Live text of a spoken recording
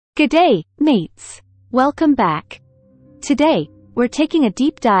G'day, mates. Welcome back. Today, we're taking a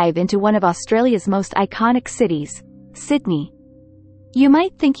deep dive into one of Australia's most iconic cities, Sydney. You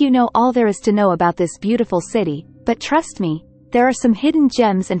might think you know all there is to know about this beautiful city, but trust me, there are some hidden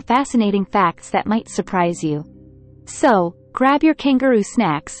gems and fascinating facts that might surprise you. So, grab your kangaroo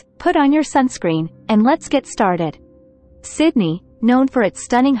snacks, put on your sunscreen, and let's get started. Sydney, known for its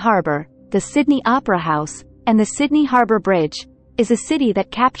stunning harbour, the Sydney Opera House, and the Sydney Harbour Bridge, is a city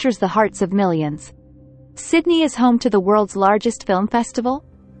that captures the hearts of millions. Sydney is home to the world's largest film festival.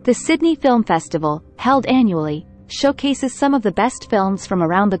 The Sydney Film Festival, held annually, showcases some of the best films from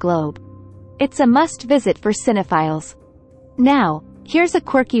around the globe. It's a must-visit for cinephiles. Now, here's a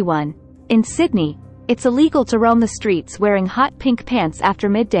quirky one. In Sydney, it's illegal to roam the streets wearing hot pink pants after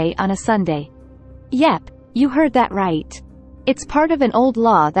midday on a Sunday. Yep, you heard that right. It's part of an old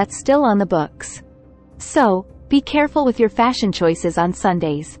law that's still on the books. So, be careful with your fashion choices on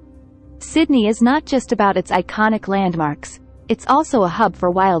Sundays. Sydney is not just about its iconic landmarks, it's also a hub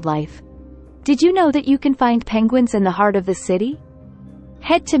for wildlife. Did you know that you can find penguins in the heart of the city?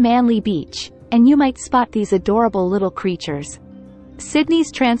 Head to Manly Beach, and you might spot these adorable little creatures.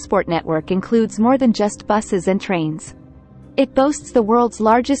 Sydney's transport network includes more than just buses and trains. It boasts the world's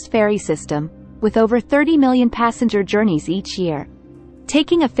largest ferry system, with over 30 million passenger journeys each year.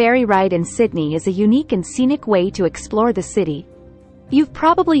 Taking a ferry ride in Sydney is a unique and scenic way to explore the city. You've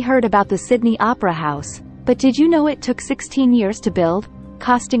probably heard about the Sydney Opera House, but did you know it took 16 years to build,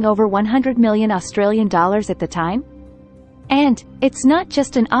 costing over 100 million Australian dollars at the time? And, it's not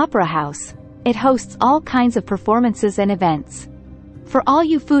just an opera house, it hosts all kinds of performances and events. For all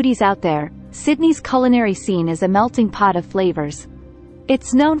you foodies out there, Sydney's culinary scene is a melting pot of flavors.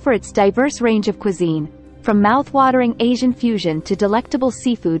 It's known for its diverse range of cuisine, from mouth-watering Asian fusion to delectable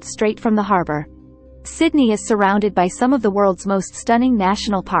seafood straight from the harbour. Sydney is surrounded by some of the world's most stunning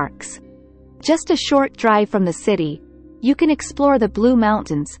national parks. Just a short drive from the city, you can explore the Blue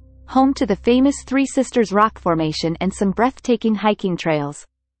Mountains, home to the famous Three Sisters rock formation and some breathtaking hiking trails.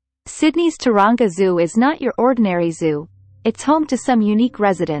 Sydney's Taronga Zoo is not your ordinary zoo, it's home to some unique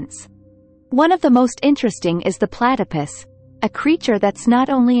residents. One of the most interesting is the platypus, a creature that's not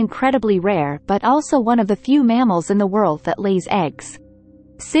only incredibly rare but also one of the few mammals in the world that lays eggs.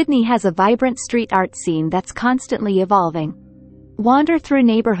 Sydney has a vibrant street art scene that's constantly evolving. Wander through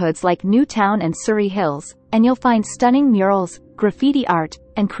neighborhoods like Newtown and Surrey Hills, and you'll find stunning murals, graffiti art,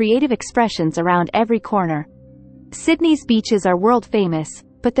 and creative expressions around every corner. Sydney's beaches are world famous,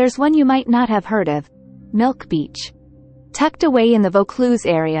 but there's one you might not have heard of: Milk Beach. Tucked away in the Vaucluse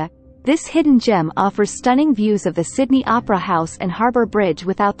area, this hidden gem offers stunning views of the Sydney Opera House and Harbour Bridge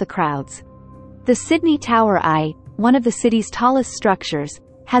without the crowds. The Sydney Tower Eye, one of the city's tallest structures,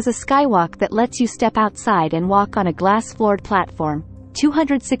 has a skywalk that lets you step outside and walk on a glass-floored platform,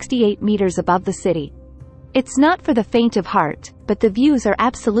 268 meters above the city. It's not for the faint of heart, but the views are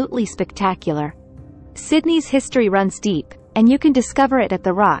absolutely spectacular. Sydney's history runs deep, and you can discover it at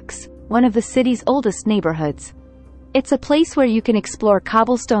The Rocks, one of the city's oldest neighborhoods. It's a place where you can explore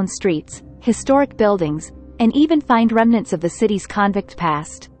cobblestone streets, historic buildings, and even find remnants of the city's convict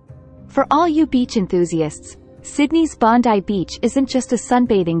past. For all you beach enthusiasts, Sydney's Bondi Beach isn't just a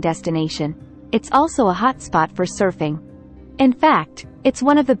sunbathing destination, it's also a hotspot for surfing. In fact, it's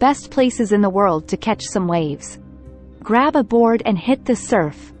one of the best places in the world to catch some waves. Grab a board and hit the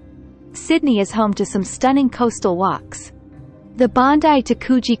surf. Sydney is home to some stunning coastal walks. The Bondi to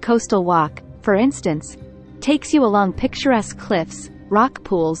Coogee Coastal Walk, for instance, takes you along picturesque cliffs, rock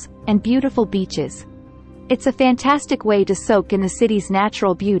pools, and beautiful beaches. It's a fantastic way to soak in the city's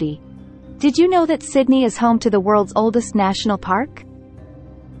natural beauty. Did you know that Sydney is home to the world's oldest national park?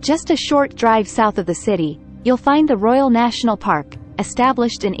 Just a short drive south of the city, you'll find the Royal National Park,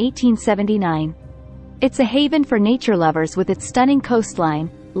 established in 1879. It's a haven for nature lovers with its stunning coastline,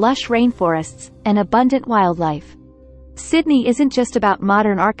 lush rainforests, and abundant wildlife. Sydney isn't just about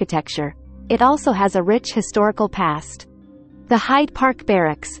modern architecture, it also has a rich historical past. The Hyde Park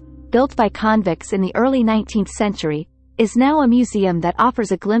Barracks, built by convicts in the early 19th century, is now a museum that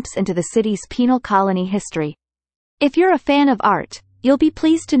offers a glimpse into the city's penal colony history. If you're a fan of art, you'll be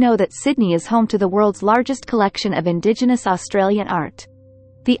pleased to know that Sydney is home to the world's largest collection of Indigenous Australian art.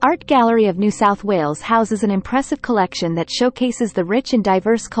 The Art Gallery of New South Wales houses an impressive collection that showcases the rich and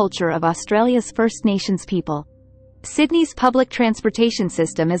diverse culture of Australia's First Nations people. Sydney's public transportation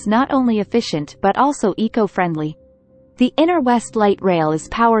system is not only efficient but also eco-friendly. The Inner West Light Rail is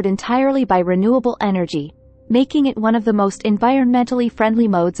powered entirely by renewable energy, making it one of the most environmentally friendly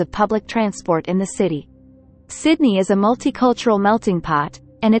modes of public transport in the city. Sydney is a multicultural melting pot,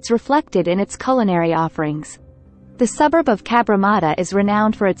 and it's reflected in its culinary offerings. The suburb of Cabramatta is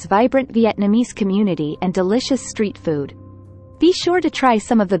renowned for its vibrant Vietnamese community and delicious street food. Be sure to try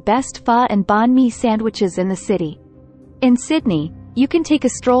some of the best pho and banh mi sandwiches in the city. In Sydney, you can take a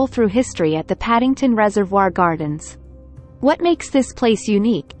stroll through history at the Paddington Reservoir Gardens. What makes this place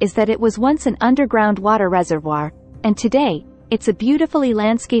unique is that it was once an underground water reservoir, and today, it's a beautifully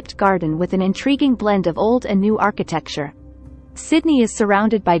landscaped garden with an intriguing blend of old and new architecture. Sydney is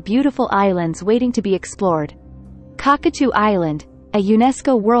surrounded by beautiful islands waiting to be explored. Cockatoo Island, a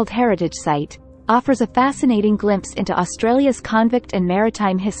UNESCO World Heritage Site, offers a fascinating glimpse into Australia's convict and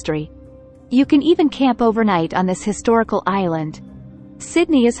maritime history. You can even camp overnight on this historical island.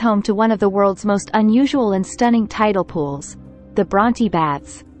 Sydney is home to one of the world's most unusual and stunning tidal pools, the Bronte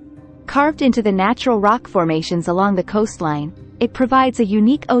Baths. Carved into the natural rock formations along the coastline, it provides a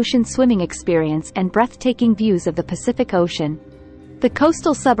unique ocean swimming experience and breathtaking views of the Pacific Ocean. The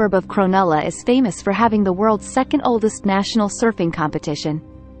coastal suburb of Cronulla is famous for having the world's second oldest national surfing competition.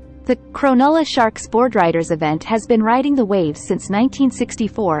 The Cronulla Sharks Boardriders event has been riding the waves since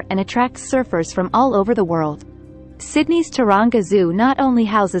 1964 and attracts surfers from all over the world. Sydney's Taronga Zoo not only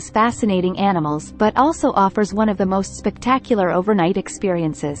houses fascinating animals but also offers one of the most spectacular overnight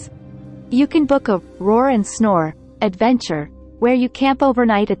experiences. You can book a roar and snore adventure, where you camp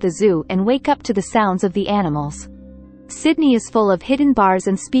overnight at the zoo and wake up to the sounds of the animals. Sydney is full of hidden bars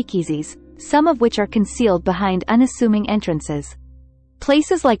and speakeasies, some of which are concealed behind unassuming entrances.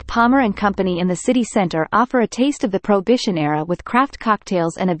 Places like Palmer & Company in the city centre offer a taste of the Prohibition era with craft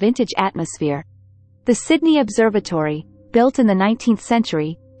cocktails and a vintage atmosphere. The Sydney Observatory, built in the 19th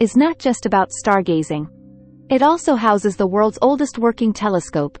century, is not just about stargazing. It also houses the world's oldest working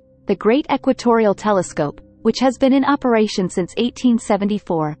telescope, the Great Equatorial Telescope, which has been in operation since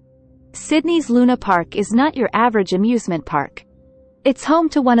 1874. Sydney's Luna Park is not your average amusement park. It's home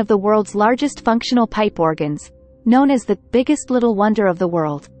to one of the world's largest functional pipe organs, known as the biggest little wonder of the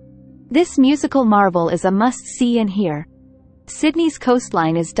world. This musical marvel is a must-see and hear. Sydney's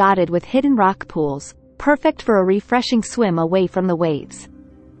coastline is dotted with hidden rock pools, perfect for a refreshing swim away from the waves.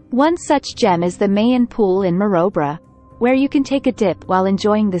 One such gem is the Mayan Pool in Maroubra, where you can take a dip while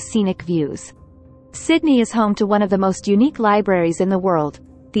enjoying the scenic views. Sydney is home to one of the most unique libraries in the world,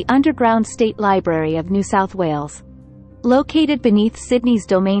 the Underground State Library of New South Wales. Located beneath Sydney's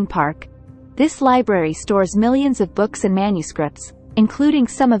Domain Park, this library stores millions of books and manuscripts, including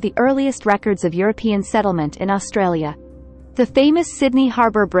some of the earliest records of European settlement in Australia. The famous Sydney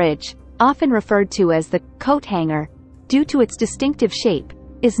Harbour Bridge, often referred to as the coat hanger, due to its distinctive shape,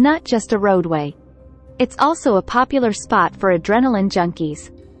 is not just a roadway. It's also a popular spot for adrenaline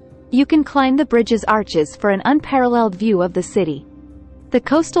junkies. You can climb the bridge's arches for an unparalleled view of the city. The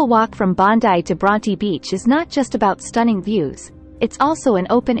coastal walk from Bondi to Bronte Beach is not just about stunning views, it's also an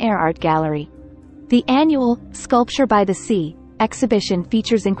open-air art gallery. The annual Sculpture by the Sea exhibition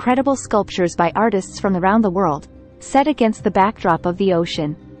features incredible sculptures by artists from around the world, set against the backdrop of the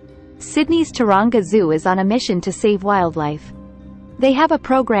ocean. Sydney's Taronga Zoo is on a mission to save wildlife. They have a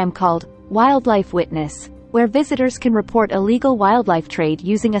program called Wildlife Witness, where visitors can report illegal wildlife trade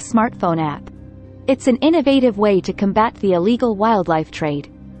using a smartphone app. It's an innovative way to combat the illegal wildlife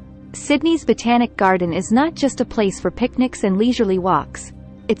trade. Sydney's Botanic Garden is not just a place for picnics and leisurely walks,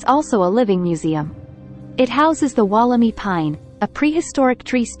 it's also a living museum. It houses the Wollemi pine, a prehistoric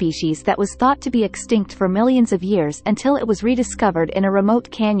tree species that was thought to be extinct for millions of years until it was rediscovered in a remote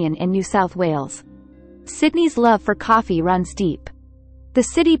canyon in New South Wales. Sydney's love for coffee runs deep. The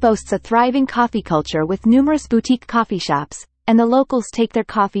city boasts a thriving coffee culture with numerous boutique coffee shops, and the locals take their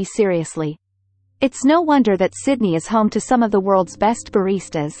coffee seriously. It's no wonder that Sydney is home to some of the world's best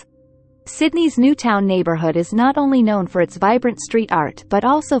baristas. Sydney's Newtown neighbourhood is not only known for its vibrant street art but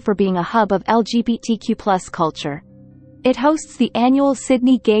also for being a hub of LGBTQ+ culture. It hosts the annual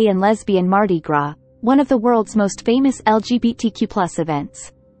Sydney Gay and Lesbian Mardi Gras, one of the world's most famous LGBTQ+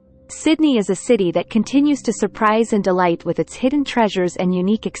 events. Sydney is a city that continues to surprise and delight with its hidden treasures and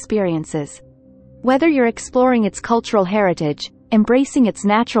unique experiences. Whether you're exploring its cultural heritage, embracing its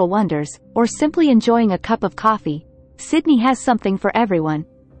natural wonders, or simply enjoying a cup of coffee, Sydney has something for everyone.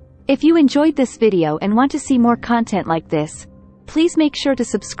 If you enjoyed this video and want to see more content like this, please make sure to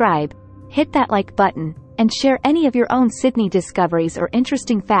subscribe, hit that like button, and share any of your own Sydney discoveries or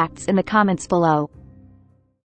interesting facts in the comments below.